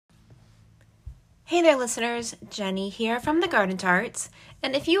Hey there, listeners. Jenny here from the Garden Tarts.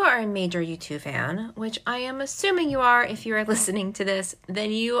 And if you are a major U2 fan, which I am assuming you are if you are listening to this,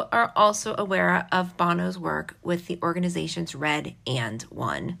 then you are also aware of Bono's work with the organizations Red and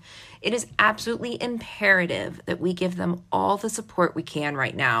One. It is absolutely imperative that we give them all the support we can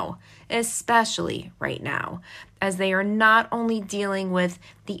right now, especially right now, as they are not only dealing with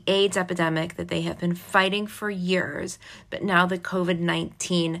the AIDS epidemic that they have been fighting for years, but now the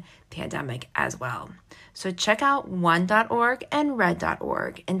COVID-19 pandemic as well. So check out one.org and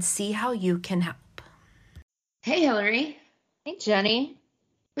red.org and see how you can help. Hey, Hillary. Hey, Jenny.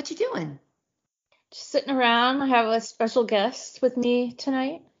 What you doing? Just sitting around. I have a special guest with me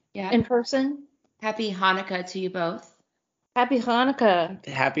tonight in person. Happy Hanukkah to you both. Happy Hanukkah.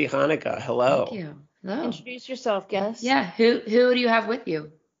 Happy Hanukkah. Hello. Thank you. Hello. Introduce yourself, guest. Yeah. Who do you have with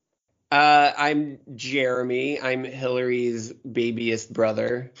you? I'm Jeremy. I'm Hillary's babyest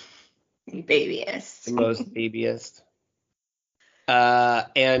brother. Babyest. The most babyest.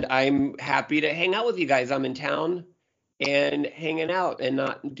 And I'm happy to hang out with you guys. I'm in town and hanging out and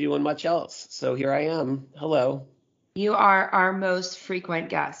not doing much else. So here I am. Hello. You are our most frequent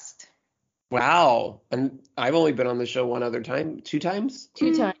guest. Wow. And I've only been on the show one other time. Two times?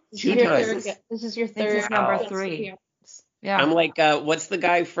 Two times. Two times. This is your third. This is number 3. Yeah. I'm like, what's the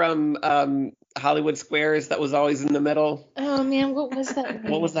guy from Hollywood Squares that was always in the middle? Oh, man. What was that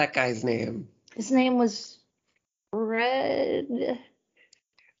name? What was that guy's name? His name was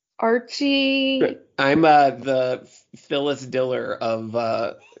Archie. I'm the Phyllis Diller of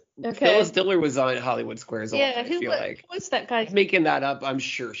Okay. Phyllis Diller was on Hollywood Squares a lot, I feel like. Who was that guy? Making that up, I'm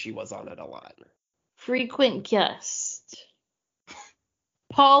sure she was on it a lot. Frequent guest.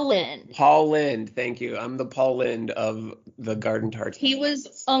 Paul Lynde. Paul Lynde, thank you. I'm the Paul Lynde of the Garden Tarts. He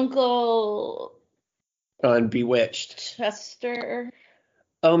was Uncle on Bewitched. Chester.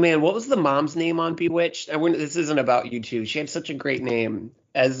 Oh man, what was the mom's name on Bewitched? This isn't about you two. She had such a great name.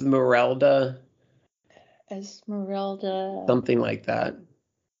 Esmeralda. Something like that.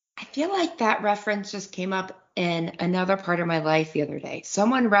 I feel like that reference just came up in another part of my life the other day.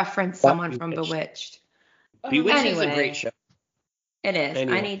 Someone referenced someone from Bewitched. Bewitched is a great show. It is.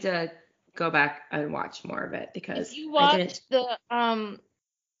 Anyway. I need to go back and watch more of it because if you watched the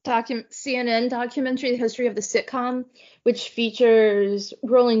CNN documentary, The History of the Sitcom, which features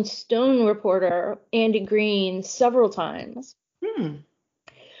Rolling Stone reporter Andy Green several times.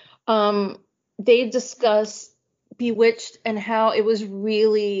 They discuss Bewitched and how it was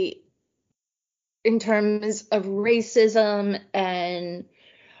really, in terms of racism and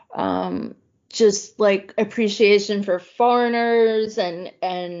just like appreciation for foreigners and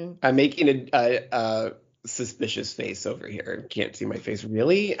I'm making a suspicious face over here. Can't see my face.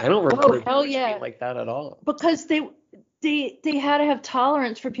 Really? I don't remember being like that at all. Because they had to have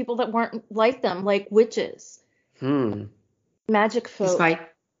tolerance for people that weren't like them, like witches. Magic folk. Despite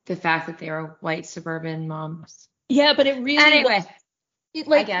the fact that they were white suburban moms. Yeah, but it really I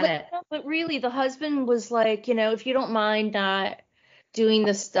get it. But really, the husband was like, if you don't mind not doing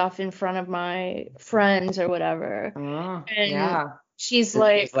this stuff in front of my friends or whatever. She's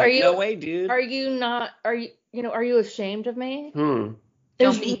like, are you? No way, dude. Are you ashamed of me? Don't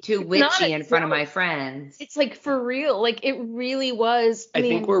be too witchy in front of my friends. It's like for real. Like it really was. I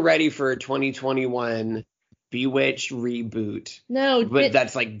think we're ready for a 2021 Bewitched reboot. No, but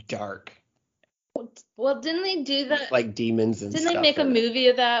that's like dark. Well, didn't they do that? Like demons and stuff. Didn't they make a movie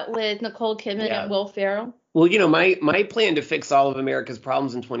of that with Nicole Kidman and Will Ferrell? Well, my plan to fix all of America's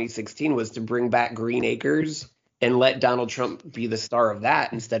problems in 2016 was to bring back Green Acres and let Donald Trump be the star of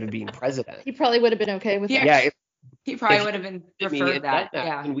that instead of being president. He probably would have been okay with that. Yeah. He probably would have been preferred that.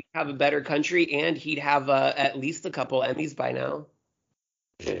 Yeah. And we'd have a better country, and he'd have at least a couple Emmys by now.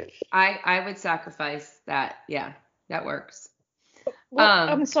 I would sacrifice that. Yeah, that works. Well,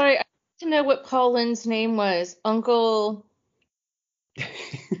 I'm sorry. I need to know what Paul Lynde's name was. Uncle.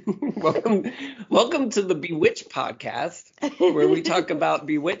 Welcome to the Bewitched podcast, where we talk about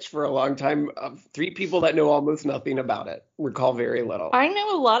Bewitched for a long time. 3 people that know almost nothing about it. Recall very little. I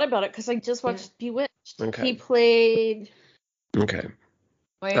know a lot about it because I just watched Bewitched. Okay. He played. Okay.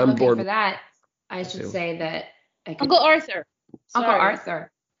 While you're looking for that, I should say that Uncle Arthur. Uncle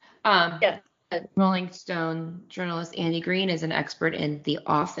Arthur. Rolling Stone journalist Andy Green is an expert in The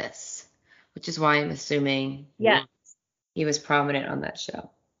Office, which is why I'm assuming he was prominent on that show.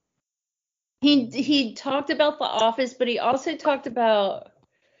 He talked about The Office, but he also talked about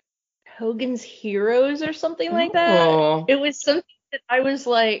Hogan's Heroes or something like that. It was something that I was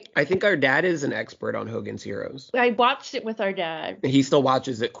like... I think our dad is an expert on Hogan's Heroes. I watched it with our dad. He still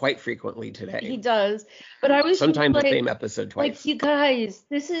watches it quite frequently today. He does. But I was sometimes the same episode twice. Like, you guys,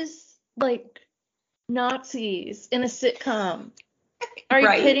 this is like Nazis in a sitcom. Are you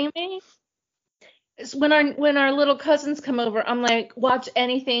kidding me? When our little cousins come over, I'm like, watch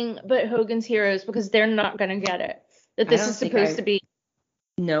anything but Hogan's Heroes because they're not gonna get it. That this is supposed to be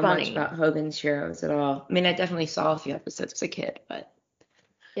know funny. Much about Hogan's Heroes at all. I mean, I definitely saw a few episodes as a kid, but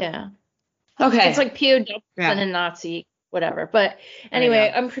yeah. Okay. It's like POW and a Nazi, whatever. But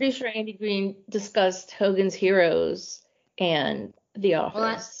anyway, I'm pretty sure Andy Green discussed Hogan's Heroes and The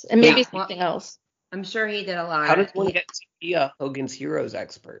Office, and maybe something else. I'm sure he did a lot. How does one get to be a Hogan's Heroes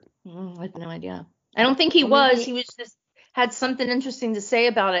expert? I have no idea. I don't think he was. He was just had something interesting to say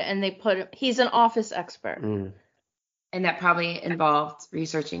about it, and they put him. He's an Office expert. And that probably involved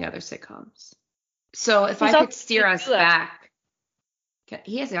researching other sitcoms. So if I could steer us back,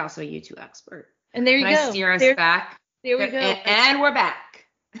 he is also a U2 expert. And there you go. Can I steer us back? There we go. And we're back.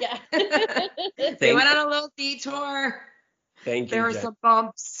 Yeah. We went on a little detour. Thank you. There were some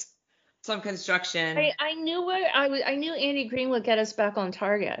bumps, some construction. I knew Andy Green would get us back on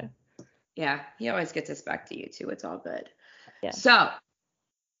target. Yeah, he always gets us back to U2. It's all good. Yeah. So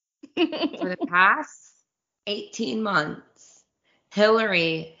for the past 18 months,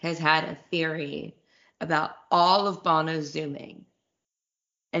 Hillary has had a theory about all of Bono's Zooming.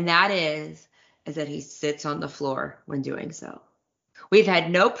 And that is that he sits on the floor when doing so. We've had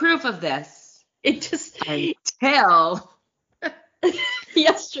no proof of this. It just until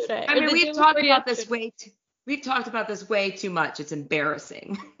yesterday. I mean, we've talked about this way too much. It's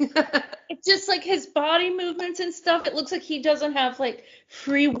embarrassing. It's just like his body movements and stuff. It looks like he doesn't have like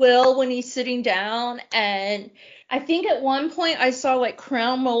free will when he's sitting down. And I think at one point I saw like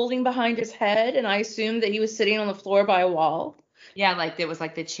crown molding behind his head, and I assumed that he was sitting on the floor by a wall. Yeah, like it was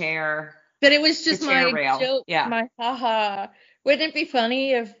like the chair. But it was just my rail. joke, yeah. My haha. Wouldn't it be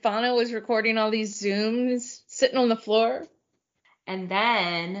funny if Bono was recording all these Zooms sitting on the floor? And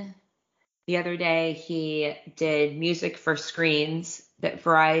then the other day he did music for screens that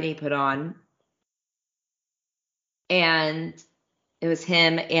Variety put on. And it was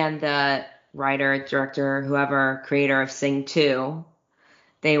him and the writer, director, whoever, creator of Sing 2.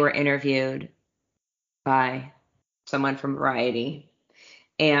 They were interviewed by someone from Variety.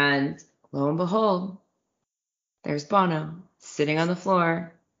 And lo and behold, there's Bono sitting on the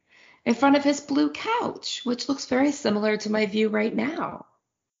floor in front of his blue couch, which looks very similar to my view right now.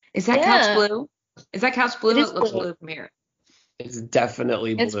 Is that couch blue? Is that couch blue? It looks blue from here. It's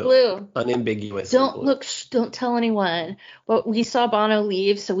definitely blue. It's blue. Unambiguous. Don't tell anyone. Well, we saw Bono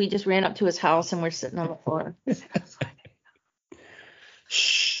leave, so we just ran up to his house and we're sitting on the floor.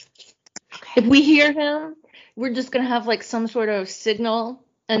 Shh. If we hear him, we're just going to have like some sort of signal,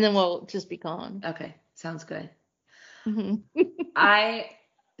 and then we'll just be gone. Okay. Sounds good. Mm-hmm. I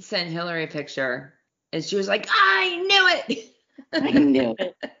sent Hillary a picture, and she was like, I knew it. I knew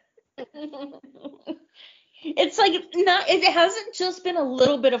it. It's like it hasn't just been a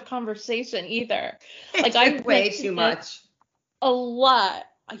little bit of conversation either. Like I way too much. A lot.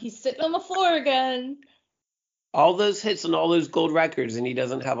 He's sitting on the floor again. All those hits and all those gold records, and he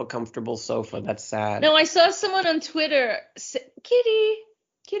doesn't have a comfortable sofa. That's sad. No, I saw someone on Twitter say,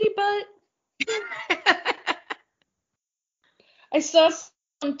 kitty butt. I saw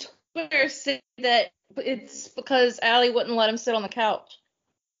on Twitter say that it's because Allie wouldn't let him sit on the couch.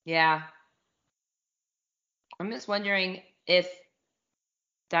 Yeah. I'm just wondering if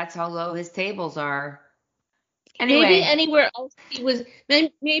that's how low his tables are. Anyway. Maybe anywhere else he was.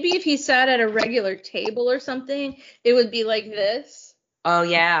 Maybe if he sat at a regular table or something, it would be like this. Oh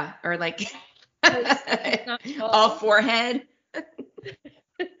yeah, or like all forehead.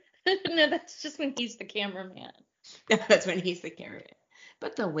 No, that's just when he's the cameraman. That's when he's the cameraman.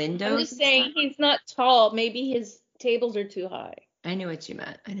 But the windows. I'm just saying he's not tall. Maybe his tables are too high. I knew what you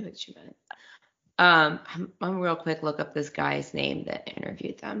meant. I'm real quick look up this guy's name that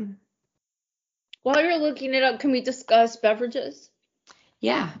interviewed them. While you're looking it up, can we discuss beverages?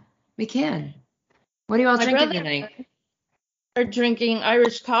 Yeah, we can. What are you all drinking tonight? Are drinking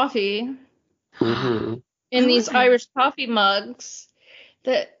Irish coffee in these Okay. Irish coffee mugs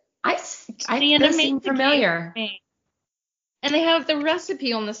that I seem familiar. And they have the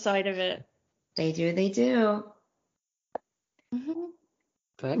recipe on the side of it. They do. Mm-hmm.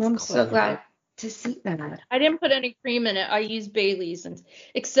 I'm so glad to see that. I didn't put any cream in it. I used Bailey's,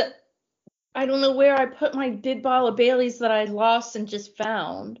 except I don't know where I put my big bottle of Bailey's that I lost and just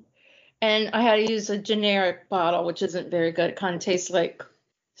found. And I had to use a generic bottle, which isn't very good. It kind of tastes like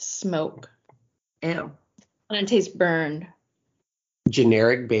smoke. Ew. And it tastes burned.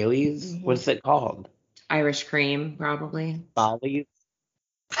 Generic Bailey's? Mm-hmm. What's it called? Irish cream, probably. Bailey's?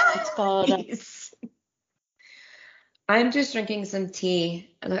 It's called. I'm just drinking some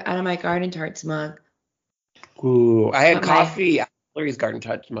tea out of my Garden Tarts mug. Ooh, I had But coffee at Hillary's Garden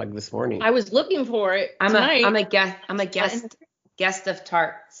Touch mug this morning. I was looking for it I'm tonight. a guest of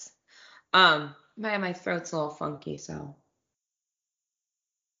tarts. My throat's a little funky, so.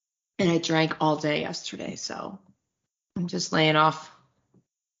 And I drank all day yesterday, so I'm just laying off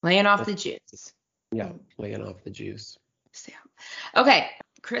the juice. Yeah, laying off the juice. So, okay,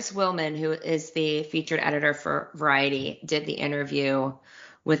 Chris Willman, who is the featured editor for Variety, did the interview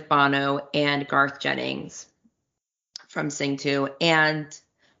with Bono and Garth Jennings from Sing 2, and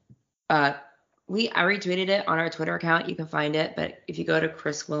I retweeted it on our Twitter account. You can find it, but if you go to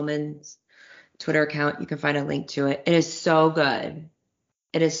Chris Willman's Twitter account, you can find a link to it. It is so good.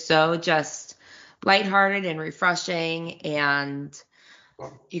 It is so just lighthearted and refreshing, and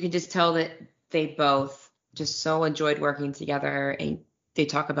you can just tell that they both just so enjoyed working together, and they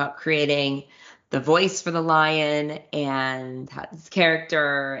talk about creating the voice for the lion and his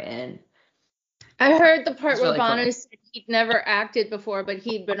character. And I heard the part it's where really Bono cool. said he'd never acted before, but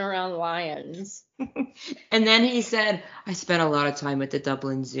he'd been around lions. And then he said, I spent a lot of time at the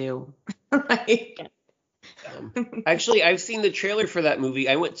Dublin Zoo. Actually, I've seen the trailer for that movie.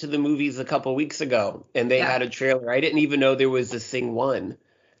 I went to the movies a couple weeks ago, and they had a trailer. I didn't even know there was a Sing 1.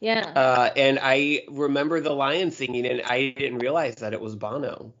 Yeah. And I remember the lion singing, and I didn't realize that it was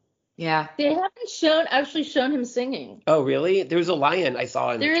Bono. Yeah. They haven't actually shown him singing. Oh, really? There's a lion I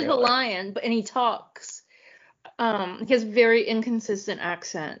saw in the trailer. There is a lion, and he talks. He has very inconsistent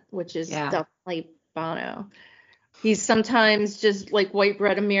accent, which is definitely Bono. He's sometimes just like white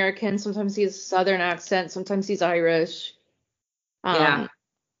bread American. Sometimes he has a Southern accent. Sometimes he's Irish. But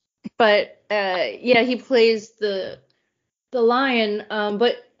he plays the lion.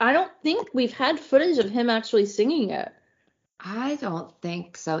 But I don't think we've had footage of him actually singing it. I don't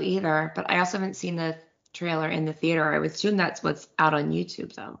think so either. But I also haven't seen the trailer in the theater. I would assume that's what's out on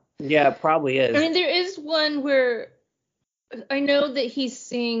YouTube, though. Yeah, it probably is. I mean, there is one where I know that he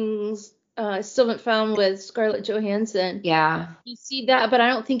sings Still Haven't Found with Scarlett Johansson. Yeah. You see that, but I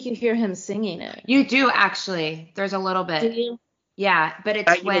don't think you hear him singing it. You do, actually. There's a little bit. Do you? Yeah, but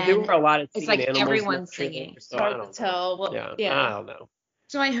it's when there were a lot of it's like everyone's singing. So hard to tell. Well, I don't know.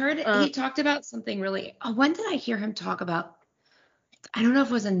 So I heard he talked about something really. Oh, when did I hear him talk about? I don't know if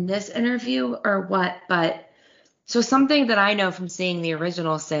it was in this interview or what, but so something that I know from seeing the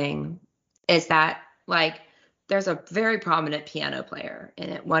original Sing is that like there's a very prominent piano player in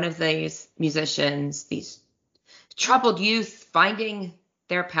it. One of these musicians, these troubled youth finding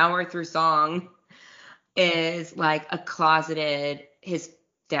their power through song, is like a closeted, his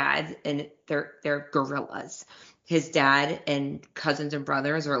dad, and they're gorillas. His dad and cousins and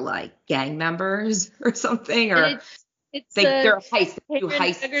brothers are like gang members or something, or they're heists, they do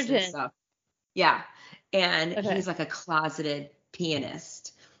heists and stuff. Yeah, and he's like a closeted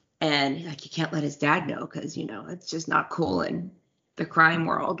pianist, and like you can't let his dad know because it's just not cool in the crime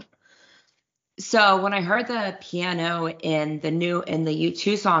world. So when I heard the piano in the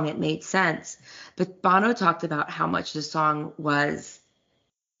U2 song, it made sense. But Bono talked about how much the song was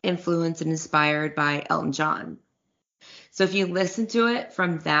influenced and inspired by Elton John. So if you listen to it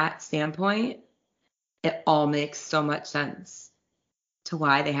from that standpoint, it all makes so much sense to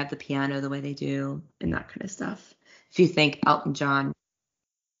why they have the piano the way they do and that kind of stuff. If you think Elton John,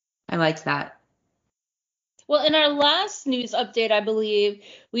 I liked that. Well, in our last news update, I believe,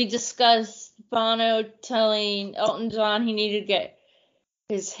 we discussed Bono telling Elton John he needed to get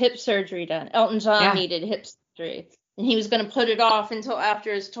his hip surgery done. Elton John needed hip surgery. And he was going to put it off until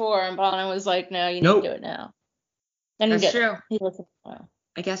after his tour. And Bono was like, no, you need to do it now. And that's true. He listened to Bono.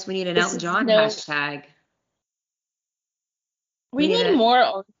 I guess we need an Elton John hashtag. We need more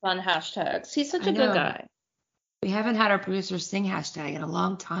Elton John hashtags. He's such a good guy. We haven't had our producer Sing hashtag in a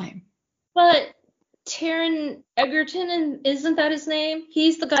long time. But Taron Egerton, and isn't that his name?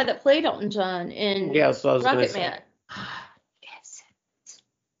 He's the guy that played Elton John in Rocket Man.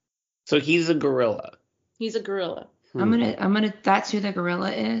 So he's a gorilla. He's a gorilla. I'm gonna. That's who the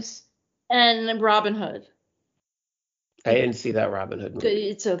gorilla is. And Robin Hood. I didn't see that Robin Hood movie.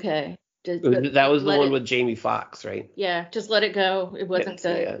 It's okay. That was the one with Jamie Foxx, right? Yeah, just let it go. It wasn't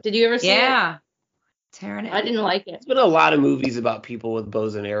good. Did you ever see it? Yeah. Taron. I didn't like it. There's been a lot of movies about people with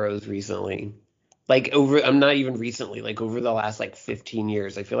bows and arrows recently. I'm not even recently, like over the last 15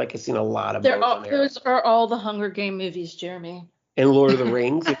 years. I feel like I've seen a lot of bows and arrows. Those are all the Hunger Game movies, Jeremy. And Lord of the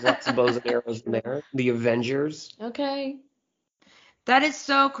Rings, there's lots of bows and arrows in there. The Avengers. Okay. That is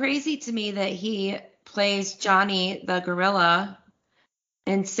so crazy to me that he plays Johnny the gorilla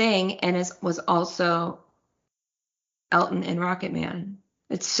in Sing and was also Elton in Rocket Man.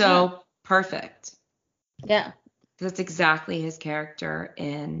 It's so perfect. Yeah. That's exactly his character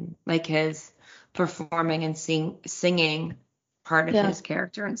in his performing and singing part of his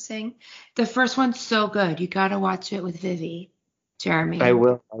character and sing. The first one's so good. You got to watch it with Vivi, Jeremy. I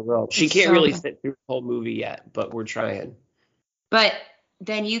will. She can't really sit through the whole movie yet, but we're trying. But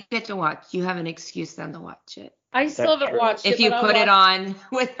then you get to watch. You have an excuse then to watch it. I still haven't watched it. If you put it on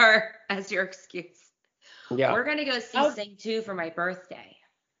with her as your excuse. Yeah. We're going to go see Sing 2 for my birthday.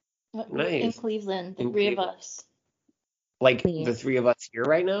 Nice. In Cleveland, the three of us. Like the three of us here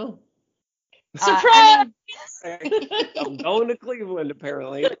right now? Surprise! I'm going to Cleveland,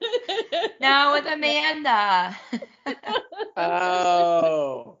 apparently. No, with Amanda.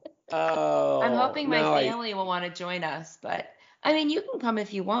 Oh. I'm hoping my family will want to join us, but I mean, you can come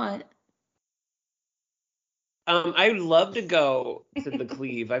if you want. I'd love to go to the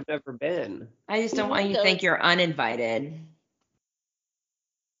Cleve. I've never been. I just don't want you to think you're uninvited.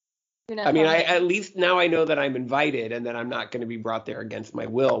 I mean, at least now I know that I'm invited and that I'm not going to be brought there against my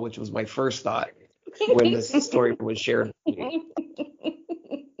will, which was my first thought when this story was shared with me.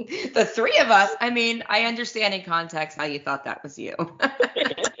 The three of us, I mean, I understand in context how you thought that was you.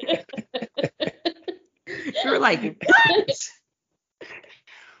 You were like, what?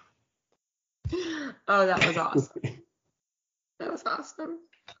 Oh, that was awesome. That was awesome.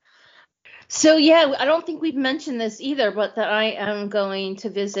 So, yeah, I don't think we've mentioned this either, but that I am going to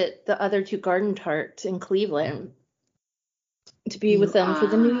visit the other two garden tarts in Cleveland to be with them for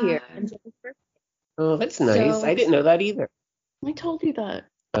the new year. Oh, that's nice. I didn't know that either. I told you that.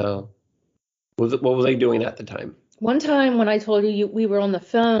 Oh. What was I doing at the time? One time when I told you we were on the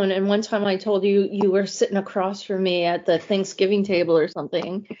phone, and one time I told you were sitting across from me at the Thanksgiving table or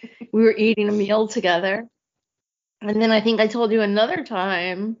something. We were eating a meal together. And then I think I told you another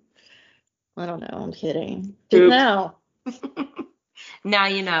time. I don't know. I'm kidding. Just now. Now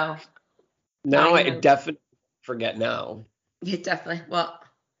you know. Now I definitely forget now. You definitely. Well,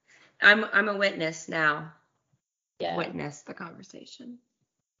 I'm a witness now. Yeah. Witness the conversation.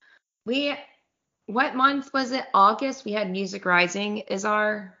 What month was it? August. We had Music Rising is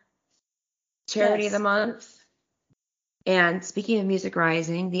our charity of the month. And speaking of Music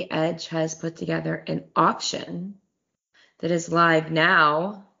Rising, The Edge has put together an auction that is live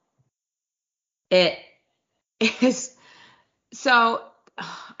now. It is so.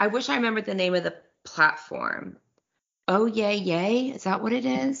 I wish I remembered the name of the platform. Oh yay! Is that what it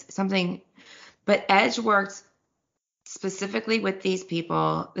is? Something. But Edge works specifically with these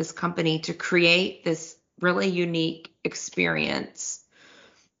people, this company, to create this really unique experience,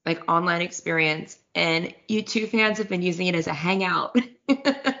 like online experience. And U2 fans have been using it as a hangout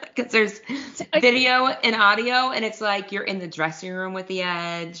because there's video and audio, and it's like you're in the dressing room with the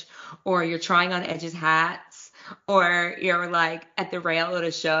Edge, or you're trying on Edge's hats, or you're like at the rail at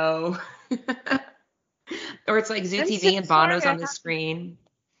a show, or it's like Zoo TV and Bono's on the screen.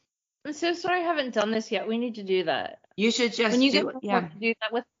 I'm so sorry I haven't done this yet. We need to do that. You should just do it. Yeah. Do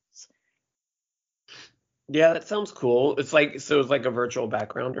that with us. Yeah, that sounds cool. It's like a virtual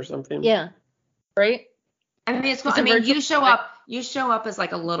background or something. Yeah. Right? I mean, it's cool. I mean, you show up as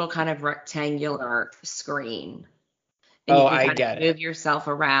like a little kind of rectangular screen. And you can kind of move yourself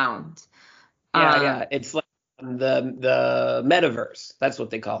around. Yeah. It's like the metaverse. That's what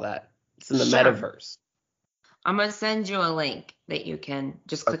they call that. It's in the metaverse. I'm going to send you a link that you can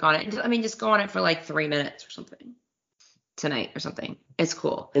just click on it. Just go on it for like 3 minutes or something tonight or something. It's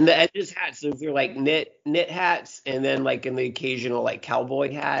cool. And the Edge's hats, so they're like knit hats, and then like in the occasional like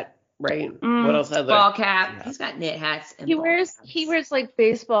cowboy hat, right? What else has ball cap? Yeah. He's got knit hats. And he wears like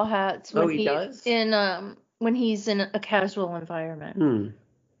baseball hats. When he does? When he's in a casual environment.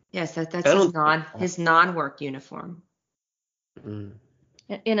 Yes, that's his non-work uniform.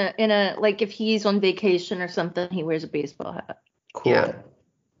 In a like if he's on vacation or something, he wears a baseball hat. Cool. Yeah.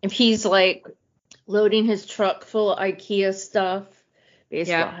 If he's like loading his truck full of IKEA stuff,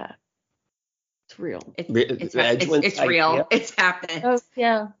 baseball hat. It's real. It's real. It's happening. Oh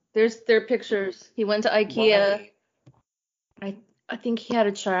yeah. There are pictures. He went to IKEA. Why? I think he had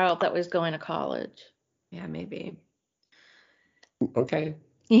a child that was going to college. Yeah, maybe. Okay.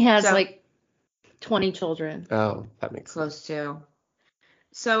 He has like 20 children. Oh, that makes close sense. To.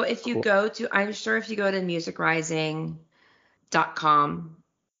 So if you go to musicrising.com,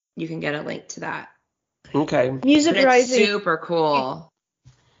 you can get a link to that. Okay. Music Rising. Super cool.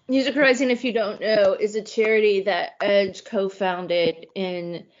 Music Rising, if you don't know, is a charity that Edge co-founded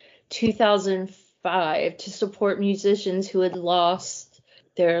in 2005 to support musicians who had lost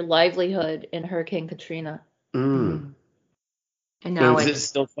their livelihood in Hurricane Katrina. And now is it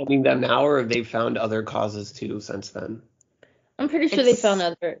still funding them now, or have they found other causes too since then? I'm pretty sure they found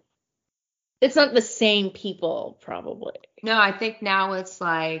other. It's not the same people, probably. No, I think now it's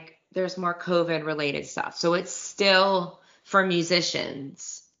like there's more COVID related stuff. So it's still for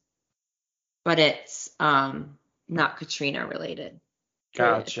musicians, but it's not Katrina related.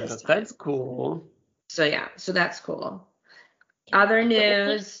 Gotcha. That's cool. So yeah, so that's cool. Other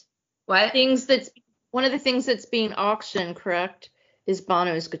news. What? One of the things that's being auctioned, correct, is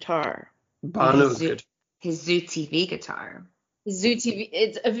Bono's guitar. His Zoo TV guitar. Zoo TV.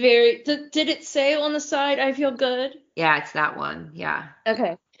 It's a very. Did it say on the side, "I feel good"? Yeah, it's that one. Yeah.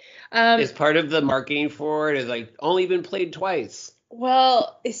 Okay. Is part of the marketing for it is like only been played twice.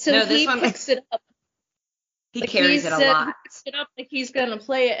 Well, so he picks it up. He carries it a lot. He picks it up like he's gonna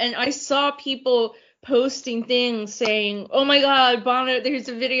play it, and I saw people posting things saying, "Oh my God, Bono! There's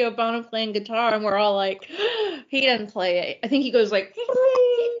a video of Bono playing guitar," and we're all like, "He didn't play it." I think he goes like.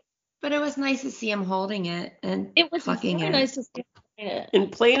 But it was nice to see him holding it and it was really nice to see him playing it.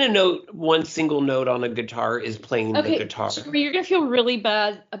 And playing a note, one single note on a guitar is playing the guitar. So you're gonna feel really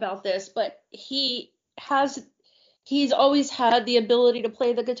bad about this, but he's always had the ability to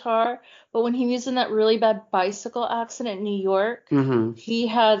play the guitar, but when he was in that really bad bicycle accident in New York, he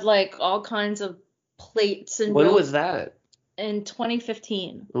had like all kinds of plates and. When was that? In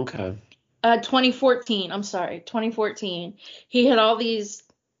 2015. Okay. 2014. I'm sorry, 2014. He had all these.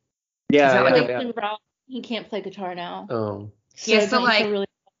 Yeah. He can't play guitar now. Oh. He has to hold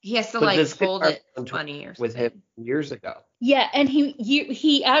it 20 years with him years ago. Yeah, and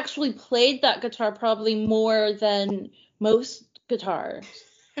he actually played that guitar probably more than most guitars.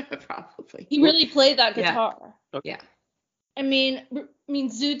 Probably. He really played that guitar. Yeah. I mean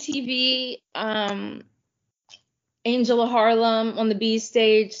Zoo TV, Angel of Harlem on the B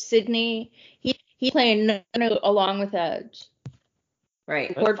stage, Sydney. He played no note along with Edge.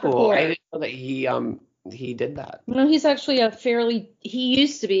 Right. That's cool. I didn't know that he did that. No, he's actually he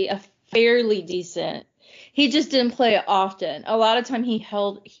used to be a fairly decent. He just didn't play it often. A lot of time he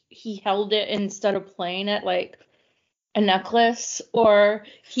held it instead of playing it like a necklace, or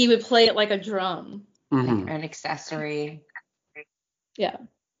he would play it like a drum. Like an accessory. Yeah.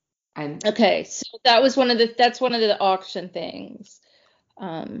 Okay, so that's one of the auction things.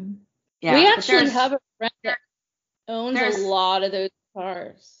 Yeah, we actually have a friend that owns a lot of those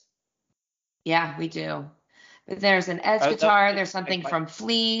guitars. Yeah, we do. But there's an Edge guitar. There's something from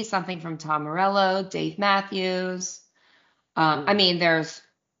Flea, something from Tom Morello, Dave Matthews. I mean, there's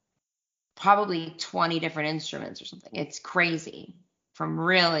probably 20 different instruments or something. It's crazy, from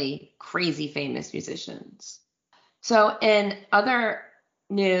really crazy famous musicians. So in other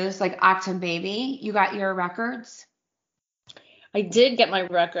news, like Octum Baby, you got your records? I did get my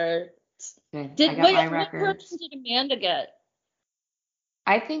records. I got my records. What version did Amanda get?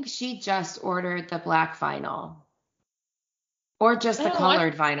 I think she just ordered the black vinyl. Or just the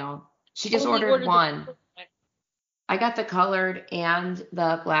colored vinyl. She just ordered one. I got the colored and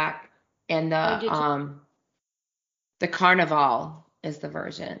the black, and the Carnival is the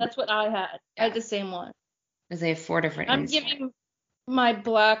version. That's what I had. I had the same one. Because they have 4 different instruments. I'm giving my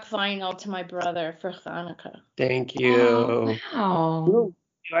black vinyl to my brother for Hanukkah. Thank you. Oh, wow.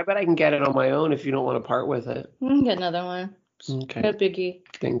 I bet I can get it on my own if you don't want to part with it. I can get another one. Okay. No biggie.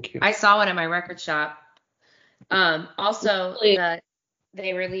 Thank you. I saw one in my record shop. Also,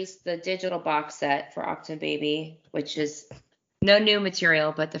 they released the digital box set for Octum Baby, which is no new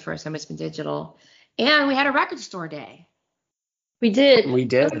material, but the first time it's been digital. And we had a record store day. We did.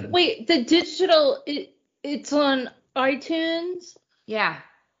 Wait, the digital, it's on iTunes? Yeah.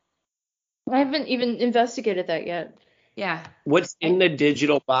 I haven't even investigated that yet. Yeah. What's in the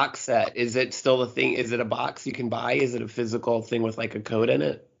digital box set? Is it still a thing? Is it a box you can buy? Is it a physical thing with like a code in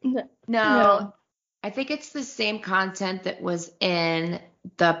it? No. I think it's the same content that was in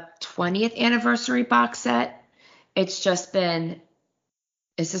the 20th anniversary box set. It's just the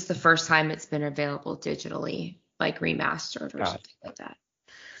first time it's been available digitally, like remastered or something like that.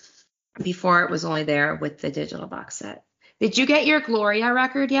 Before it was only there with the digital box set. Did you get your Gloria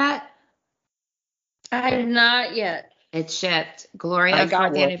record yet? I have not yet. It shipped. Gloria. I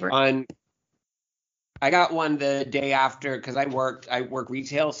got one the day after because I work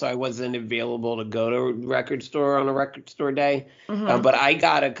retail, so I wasn't available to go to a record store on a record store day. But I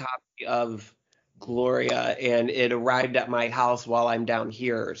got a copy of Gloria, and it arrived at my house while I'm down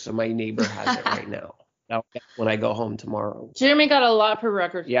here, so my neighbor has it right now. When I go home tomorrow. Jeremy got a lot per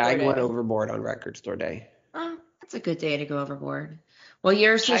record store day. Yeah, I went overboard on record store day. Oh, that's a good day to go overboard. Well,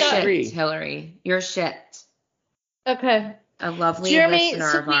 yours is shit, Hillary. You're shit. Okay. A lovely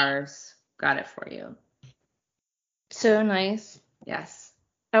listener of ours got it for you. So nice. Yes.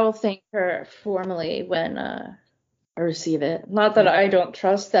 I will thank her formally when I receive it. Not that I don't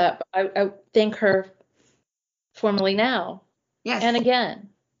trust that, but I thank her formally now. Yes. And again.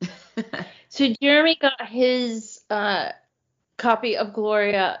 So Jeremy got his copy of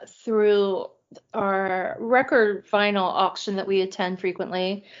Gloria through our record vinyl auction that we attend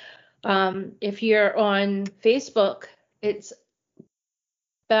frequently. If you're on Facebook, it's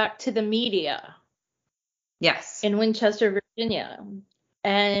Back to the Media. Yes. In Winchester, Virginia.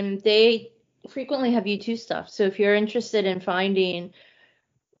 And they frequently have U2 stuff. So if you're interested in finding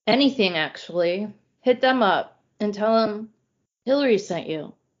anything, hit them up and tell them Hillary sent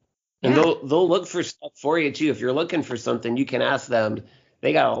you. And they'll look for stuff for you too. If you're looking for something, you can ask them.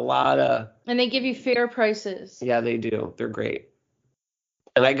 They got a lot of. And they give you fair prices. Yeah, they do. They're great.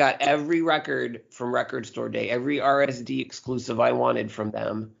 And I got every record from Record Store Day, every RSD exclusive I wanted from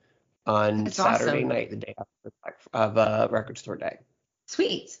them on Saturday night, the day of Record Store Day.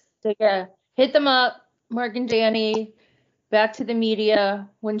 Sweet. So yeah, hit them up, Mark and Danny, Back to the Media,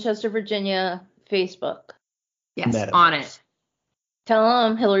 Winchester, Virginia, Facebook. Yes, Metaverse. On it. Tell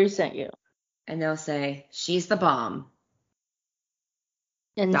them Hillary sent you. And they'll say, she's the bomb.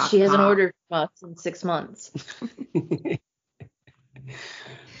 And she hasn't ordered from us in 6 months.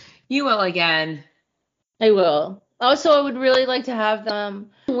 You will again. I will. Also, I would really like to have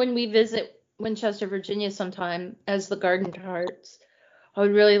them when we visit Winchester, Virginia sometime as the Garden Tarts. I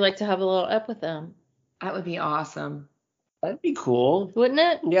would really like to have a little up with them. That would be awesome. That'd be cool. Wouldn't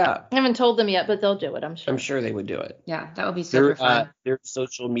it? Yeah. I haven't told them yet, but they'll do it, I'm sure. I'm sure they would do it. Yeah, that would be super fun. They're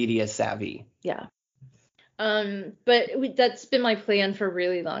social media savvy. Yeah. But that's been my plan for a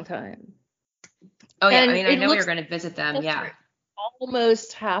really long time. Oh, yeah. And I know we were going to visit them. Yeah.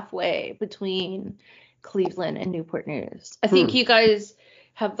 Almost halfway between Cleveland and Newport News. I think you guys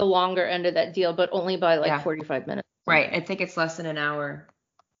have the longer end of that deal, but only by 45 minutes. Right. I think it's less than an hour,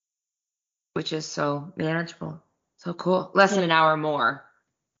 which is so manageable. So cool. Less than an hour more,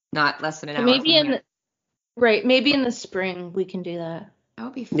 not less than an hour. Maybe in the spring we can do that. That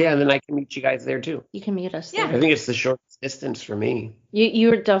would be fun. Yeah, and then I can meet you guys there too. You can meet us there. I think it's the shortest distance for me.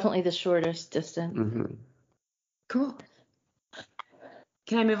 You're definitely the shortest distance. Mm-hmm. Cool.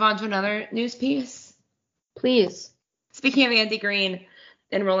 Can I move on to another news piece? Please. Speaking of Andy Green,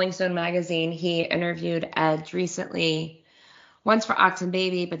 in Rolling Stone magazine, he interviewed Edge recently, once for Oxen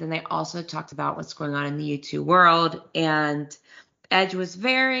Baby, but then they also talked about what's going on in the U2 world. And Edge was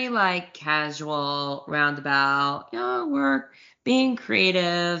very casual, roundabout. We're being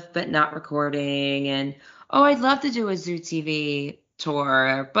creative, but not recording. And, I'd love to do a Zoo TV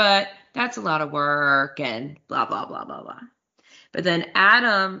tour, but that's a lot of work and blah, blah, blah, blah, blah. But then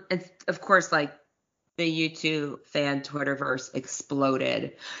Adam, and of course, the U2 fan Twitterverse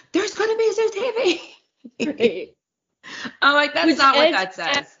exploded. There's going to be Zoo TV. Right. I'm like, that's not what that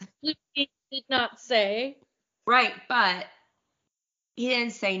says. He did not say. Right, but he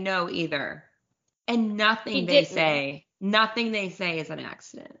didn't say no either. And nothing they say is an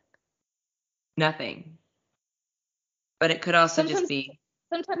accident. Nothing. But it could also just be.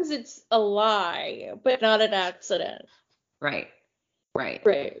 Sometimes it's a lie, but not an accident. Right.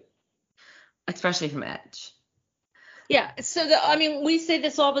 Especially from Edge. Yeah. So we say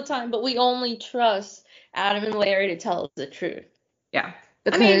this all the time, but we only trust Adam and Larry to tell us the truth. Yeah.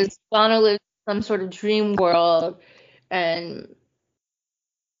 Because Bono lives in some sort of dream world, and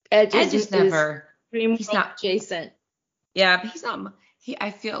Edge is never dream he's world not adjacent. Yeah, but he's not.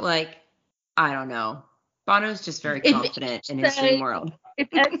 I feel like, I don't know. Bono's just very confident in his dream world. If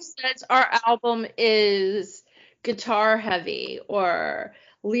Edge says our album is guitar heavy or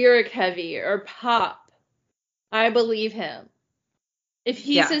lyric heavy or pop, I believe him. If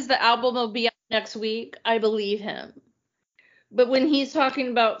he says the album will be out next week, I believe him. But when he's talking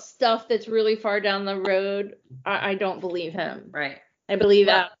about stuff that's really far down the road, I don't believe him. Right. I believe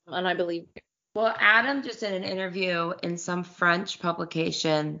Adam, and I believe. Well, Adam just did an interview in some French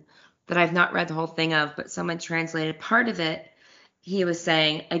publication that I've not read the whole thing of, but someone translated part of it. He was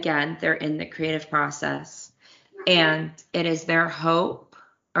saying, again, they're in the creative process, and it is their hope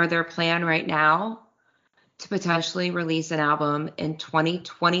or their plan right now to potentially release an album in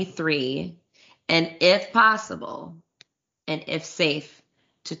 2023, and if possible, and if safe,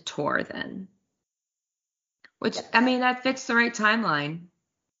 to tour then. Which, that fits the right timeline.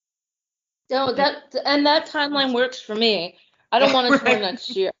 No, that timeline works for me. I don't want to tour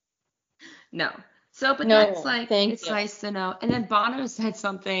next year. No. So, but that's it's nice to know. And then Bono said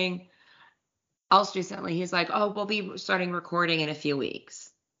something else recently. He's like, we'll be starting recording in a few weeks.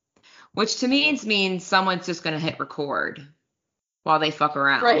 Which to me means someone's just going to hit record while they fuck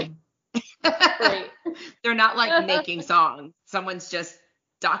around. Right. They're not making songs. Someone's just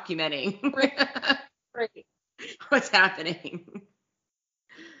documenting right. what's happening.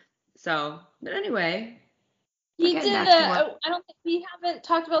 So, but anyway. He did I don't think we haven't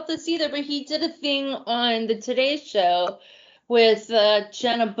talked about this either, but he did a thing on the Today Show with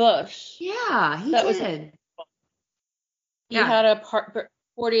Jenna Bush. Yeah, he did. He had a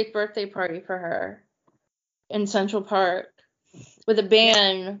 40th birthday party for her in Central Park with a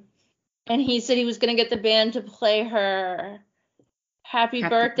band, and he said he was going to get the band to play her Happy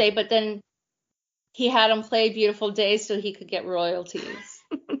Birthday, but then he had them play Beautiful Day so he could get royalties.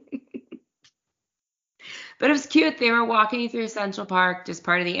 But it was cute. They were walking through Central Park, just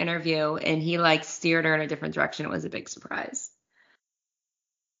part of the interview, and he like steered her in a different direction. It was a big surprise.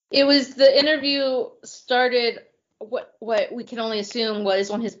 It was, the interview started what we can only assume was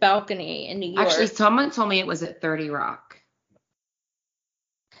on his balcony in New York. Actually, someone told me it was at 30 Rock.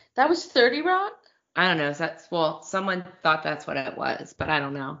 That was 30 Rock? I don't know. Someone thought that's what it was, but I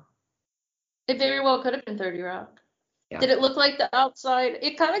don't know. It very well could have been 30 Rock. Yeah. Did it look like the outside?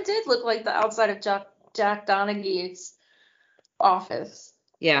 It kind of did look like the outside of Jack Donaghy's office.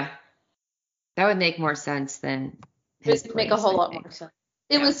 Yeah. That would make more sense than his place. It would make a whole lot more sense.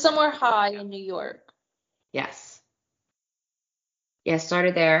 It was somewhere high in New York. Yes. Yeah,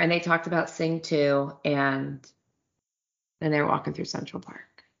 started there, and they talked about Sing 2, and then they were walking through Central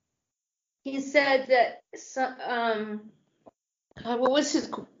Park. He said that what was his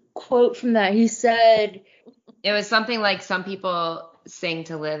quote from that? He said it was something like some people sing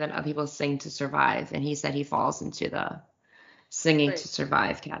to live and other people sing to survive, and he said he falls into the singing to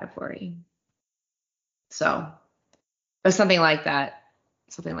survive category. So it was something like that.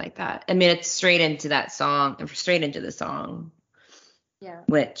 I mean, it's straight into that song, and straight into the song. Yeah.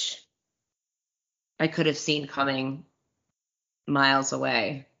 Which I could have seen coming miles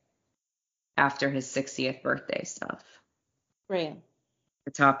away after his 60th birthday stuff. Right.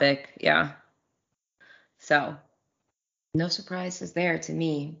 The topic, yeah. So, no surprises there to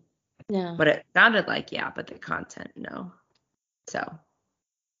me. Yeah. But it sounded like, but the content, no. So,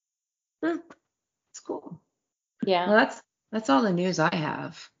 it's cool. Yeah. Well, that's all the news I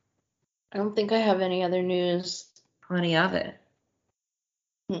have. I don't think I have any other news. Plenty of it.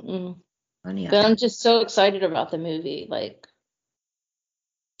 But I'm just so excited about the movie. Like,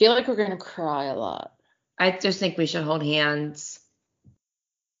 I feel like we're gonna cry a lot. I just think we should hold hands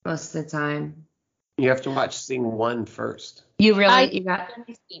most of the time. You have to watch Sing 1 first. You really?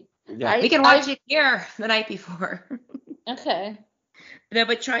 Yeah. We can watch it here the night before. Okay. No,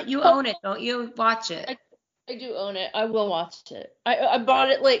 but you own it, don't you? Watch it. I do own it. I will watch it. I bought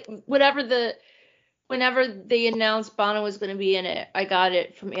it like whenever they announced Bono was going to be in it, I got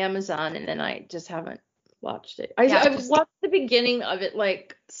it from Amazon, and then I just haven't watched it. I've watched the beginning of it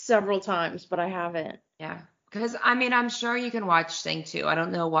like several times, but I haven't. Yeah. Because, I mean, I'm sure you can watch Sing 2. I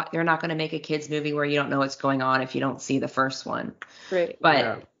don't know what, they're not going to make a kids movie where you don't know what's going on if you don't see the first one. Right.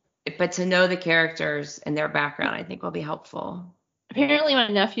 But to know the characters and their background, I think will be helpful. Apparently my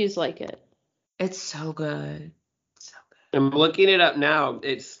nephews like it. It's so good. I'm looking it up now.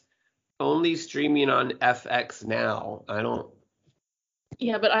 It's only streaming on FX now.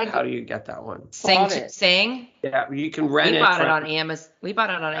 Yeah, but how do you get that one? Sing? Yeah, you can rent it. We bought it on Amazon. We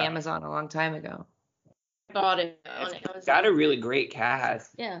bought it on Amazon a long time ago. I bought it on Amazon. It's got a really great cast.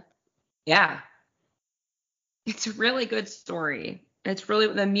 Yeah. Yeah. It's a really good story.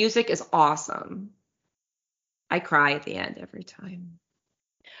 The music is awesome. I cry at the end every time.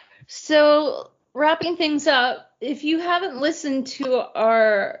 So, wrapping things up, if you haven't listened to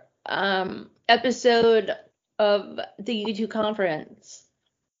our episode of the U2 conference,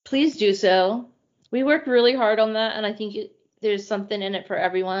 please do so. We worked really hard on that, and I think there's something in it for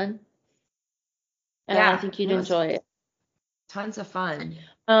everyone. And I think you'd enjoy it. Tons of fun.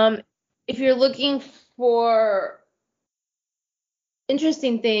 If you're looking for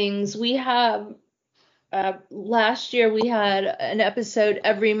interesting things, we have last year we had an episode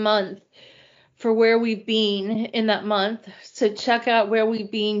every month for where we've been in that month. So check out Where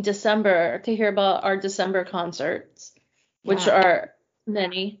We've Been December to hear about our December concerts, which are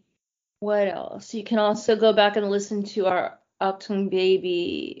many. What else? You can also go back and listen to our Achtung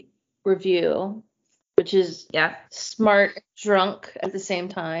Baby review, which is smart, drunk at the same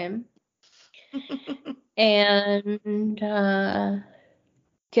time. And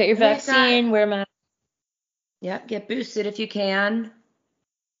get your vaccine, wear a mask. Yep, get boosted if you can.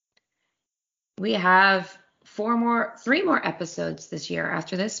 We have 3 more episodes this year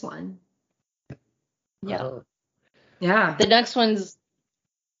after this one. Yeah. Yeah. The next one's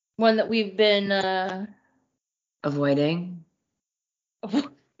one that we've been avoiding.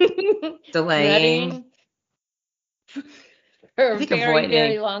 Delaying. For a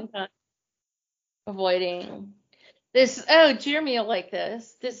very long time. Avoiding. Jeremy will like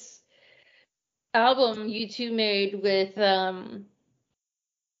this. album U2 made with Brian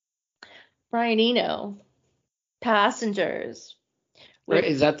Eno, Passengers.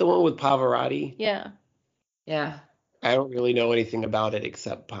 Is that the one with Pavarotti? Yeah. Yeah. I don't really know anything about it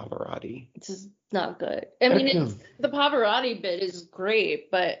except Pavarotti. It's just not good. I mean, the Pavarotti bit is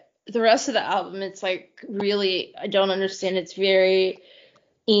great, but the rest of the album, it's like really, I don't understand. It's very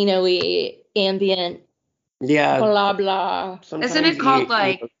Eno-y, ambient, blah, blah. Isn't it called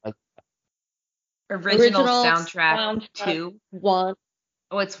like original soundtrack 2? 1.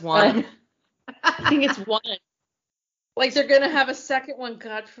 Oh, it's 1. I think it's 1. Like they're gonna have a second one.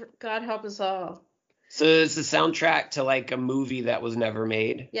 God help us all. So it's the soundtrack to like a movie that was never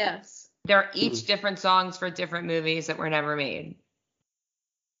made. Yes. They're each different songs for different movies that were never made.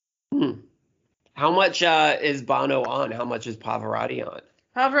 How much is Bono on? How much is Pavarotti on?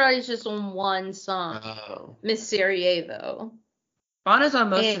 Pavarotti's just on one song. Oh. Miss Sarajevo. Bono's on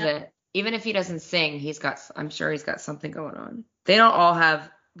most of it. Even if he doesn't sing, I'm sure he's got something going on. They don't all have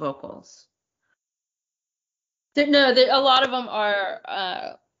vocals. A lot of them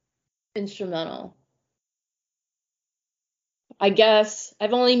are instrumental. I guess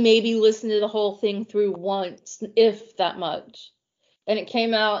I've only maybe listened to the whole thing through once, if that much. And it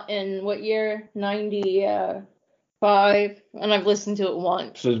came out in what year? 95. And I've listened to it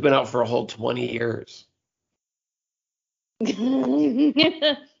once. So it's been out for a whole 20 years. Well,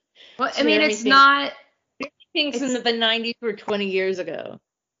 I mean, it's not. Things in the 90s were 20 years ago.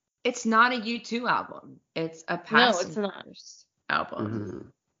 It's not a U2 album. It's a Passengers album. Mm-hmm.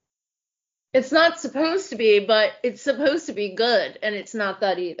 It's not supposed to be, but it's supposed to be good, and it's not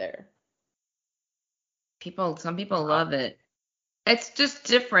that either. Some people love it. It's just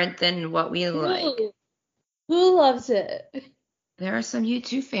different than what we like. Who loves it? There are some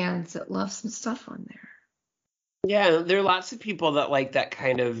U2 fans that love some stuff on there. Yeah, there are lots of people that like that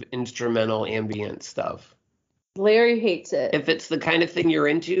kind of instrumental ambient stuff. Larry hates it. If it's the kind of thing you're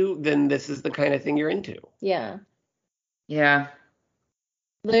into, then this is the kind of thing you're into. Yeah. Yeah.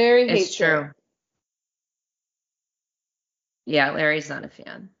 Larry hates it. It's true. Yeah, Larry's not a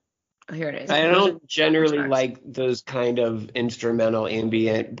fan. Oh, here it is. I don't generally like those kind of instrumental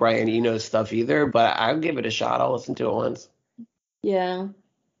ambient Brian Eno stuff either, but I'll give it a shot. I'll listen to it once. Yeah.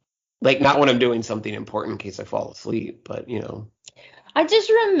 Like, not when I'm doing something important in case I fall asleep, but, you know. I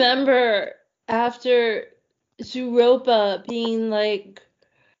just remember after Zooropa being like,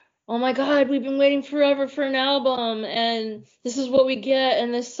 oh my God, we've been waiting forever for an album, and this is what we get,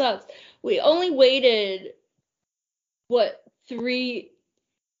 and this sucks. We only waited, 2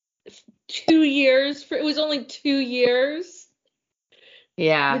 years it was only 2 years.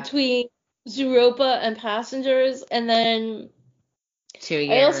 Yeah. Between Zooropa and Passengers, and then 2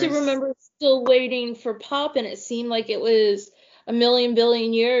 years. I also remember still waiting for Pop, and it seemed like it was a million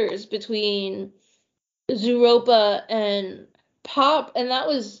billion years between Zooropa and Pop, and that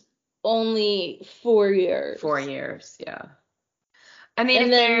was only 4 years. 4 years, yeah. I mean,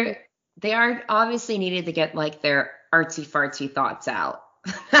 they are obviously needed to get like their artsy fartsy thoughts out.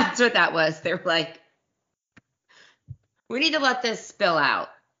 That's what that was. They're like, we need to let this spill out.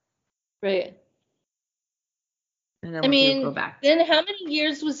 Right. And then we'll go back. Then how many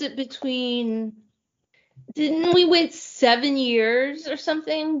years was it between? Didn't we wait 7 years or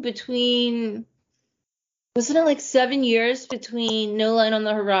something between? Wasn't it like 7 years between No Line on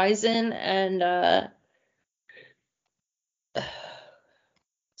the Horizon and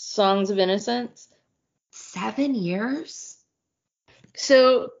Songs of Innocence? 7 years?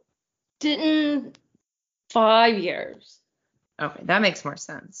 So didn't 5 years. Okay, that makes more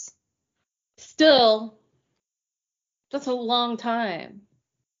sense. Still, that's a long time.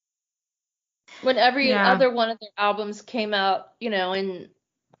 When every other one of their albums came out, in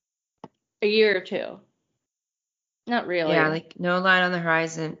a year or two. Not really. Yeah, like No Line on the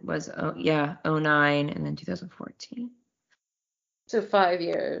Horizon was 2009 and then 2014. So 5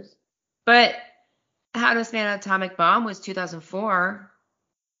 years. But How to Man an Atomic Bomb was 2004.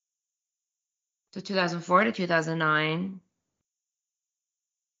 So 2004 to 2009.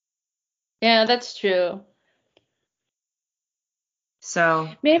 Yeah, that's true. So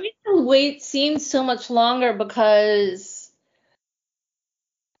maybe the wait seemed so much longer because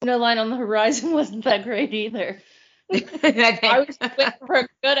No Line on the Horizon wasn't that great either. I was waiting for a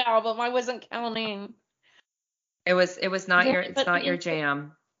good album. I wasn't counting. It was not your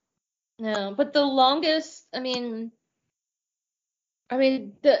jam. No, but the longest, the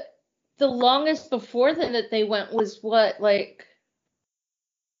longest before then that they went was what, like,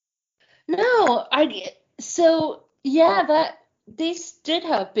 no, that they did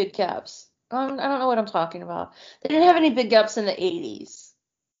have big gaps. I don't know what I'm talking about. They didn't have any big gaps in the 80s.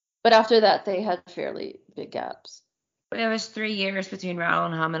 But after that, they had fairly big gaps. There was 3 years between Rattle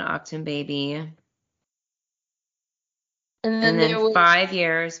and Hum and Achtung Baby. And then there was 5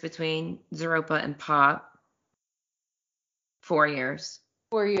 years between Zooropa and Pop. 4 years.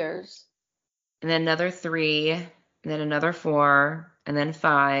 4 years. And then another 3, and then another 4, and then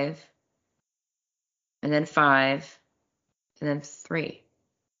 5, and then 5, and then 3.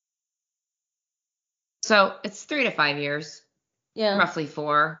 So it's 3 to 5 years. Yeah. Roughly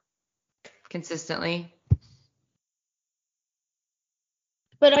 4 consistently.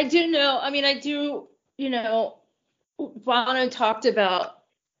 But I do know, Bono talked about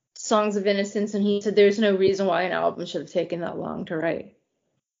Songs of Innocence, and he said there's no reason why an album should have taken that long to write.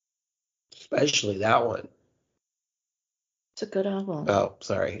 Especially that one. It's a good album. Oh,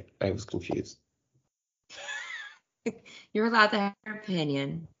 sorry. I was confused. You're allowed to have your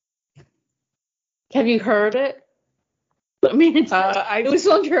opinion. Have you heard it? I mean, it was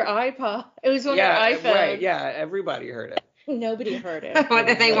on your iPod. It was on your iPhone. Right, yeah, everybody heard it. Nobody heard it.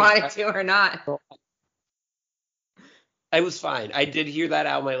 Whether they wanted to or not. It was fine. I did hear that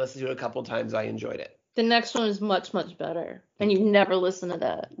album. I listened to it a couple times. I enjoyed it. The next one is much, much better. And you've never listened to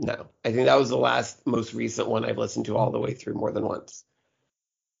that. No. I think that was the most recent one I've listened to all the way through more than once.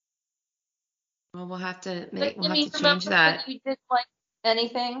 Well, we'll have to change that. You didn't like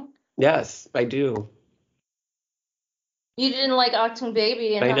anything? Yes, I do. You didn't like Achtung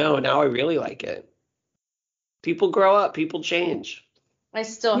Baby. I know. Now I really like it. People grow up. People change. I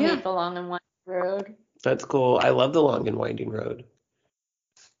still hate The Long and Winding Road. That's cool. I love The Long and Winding Road.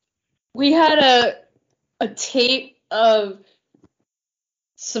 We had a tape of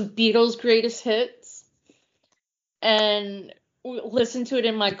some Beatles greatest hits, and we listened to it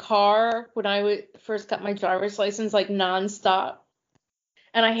in my car when I first got my driver's license, like nonstop.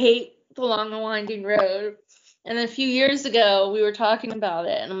 And I hate The Long and Winding Road. And then a few years ago, we were talking about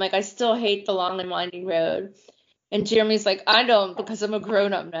it, and I'm like, I still hate The Long and Winding Road. And Jeremy's like, I don't, because I'm a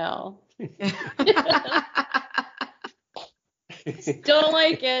grown-up now. Don't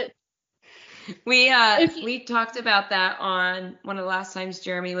like it. We talked about that on one of the last times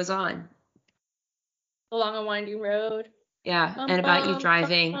Jeremy was on. The Long and Winding Road. Yeah, and about you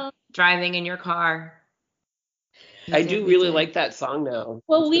driving in your car. I do really like that song now.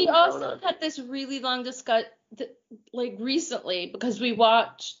 Well, we also had this really long discussion, like recently, because we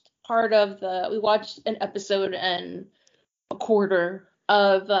watched an episode and a quarter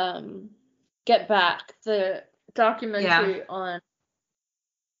of Get Back, the documentary on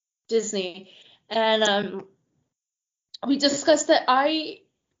Disney, and we discussed that I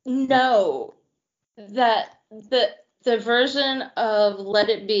know that the version of Let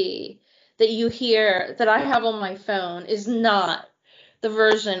It Be that you hear, that I have on my phone, is not the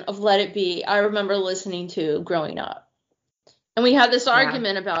version of Let It Be I remember listening to growing up. And we had this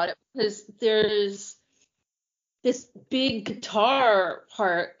argument about it because there's this big guitar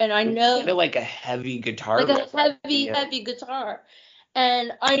part, and I know kind of like a heavy guitar. Like a heavy guitar.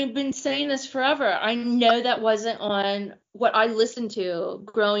 And I've been saying this forever. I know that wasn't on what I listened to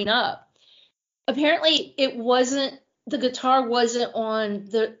growing up. Apparently, the guitar wasn't on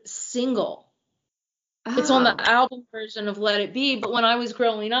the single. Oh. It's on the album version of Let It Be. But when I was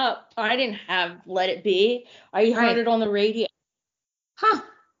growing up, I didn't have Let It Be. I heard it on the radio. Huh.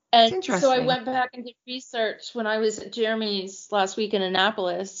 And so I went back and did research when I was at Jeremy's last week in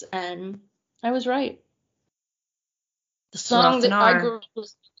Annapolis, and I was right. The song that I grew up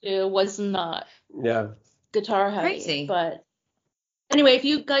listening to was not guitar heavy. Crazy. But anyway, if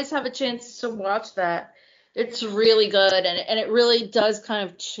you guys have a chance to watch that, it's really good, and it really does kind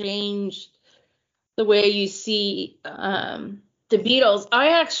of change the way you see the Beatles.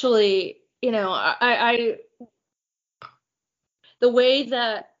 I actually, I the way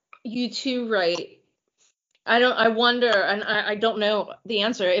that U2 write, I wonder, and I don't know the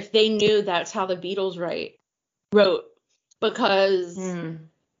answer, if they knew that's how the Beatles wrote, because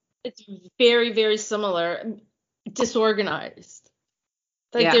it's very, very similar, disorganized.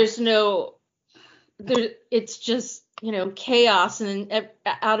 Like it's just, chaos, and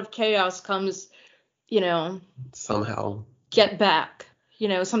out of chaos comes, somehow Get Back,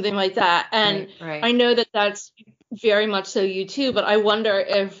 something like that. And right. I know that that's very much so U2, but I wonder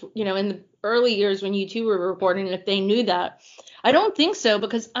if, in the early years when U2 were recording, if they knew that. I don't think so,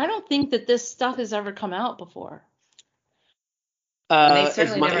 because I don't think that this stuff has ever come out before. They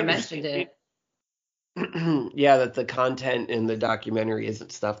certainly never mentioned it. Yeah, that the content in the documentary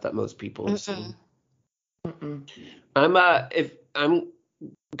isn't stuff that most people have seen. I'm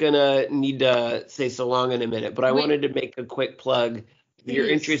gonna need to say so long in a minute, but I wanted to make a quick plug. If you're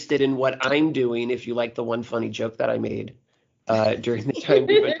interested in what I'm doing, if you like the one funny joke that I made, during the time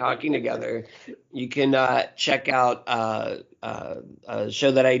we've been talking together. You can check out a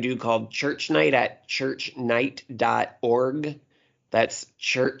show that I do called Church Night at churchnight.org. That's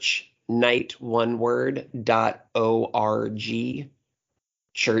churchnight, one word, .org.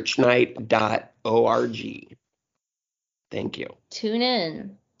 Churchnight.org. Thank you. Tune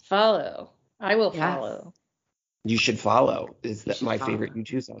in. Follow. I will follow. You should follow. Is that my favorite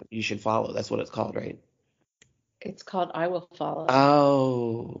YouTube song? You should follow. That's what it's called, right? It's called I Will Follow.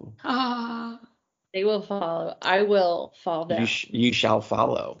 Oh. They will follow. I will fall down. You shall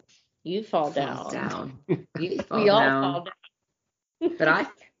follow. You fall down. You fall we down. all fall down. But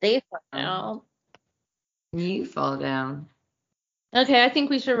they fall down. You fall down. Okay, I think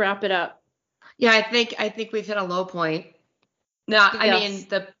we should wrap it up. Yeah, I think we've hit a low point. No, I mean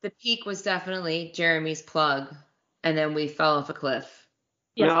the peak was definitely Jeremy's plug, and then we fell off a cliff.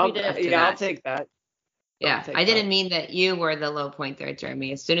 Yes, we did. Yeah, I'll take that. Yeah, I didn't mean that you were the low point there,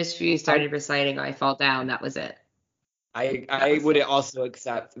 Jeremy. As soon as you started reciting I Fall Down, that was it. I would also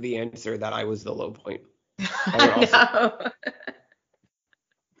accept the answer that I was the low point.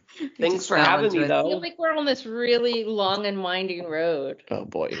 Thanks for having me, though. I feel like we're on this really long and winding road. Oh,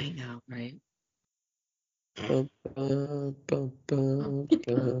 boy. I know, right?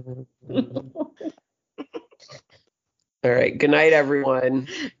 All right. Good night, everyone.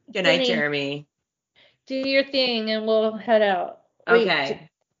 Good night, Jeremy. Do your thing and we'll head out.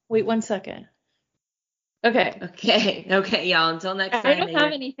 Wait 1 second. Okay, y'all. Until next time. I don't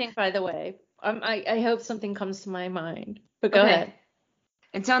have anything, by the way. I hope something comes to my mind. But go ahead.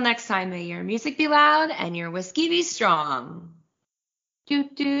 Until next time, may your music be loud and your whiskey be strong. Do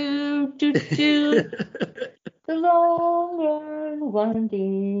do do do. The long and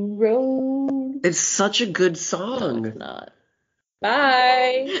winding road. It's such a good song. No, it's not.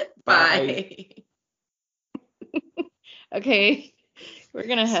 Bye. Bye. Okay, we're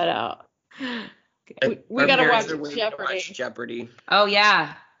gonna head out. We gotta watch Jeopardy. Oh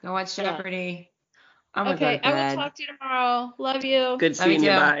yeah, go watch Jeopardy. Okay, I will talk to you tomorrow. Love you. Good seeing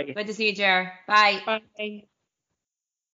you. Bye. Good to see you, Jer. Bye. Bye.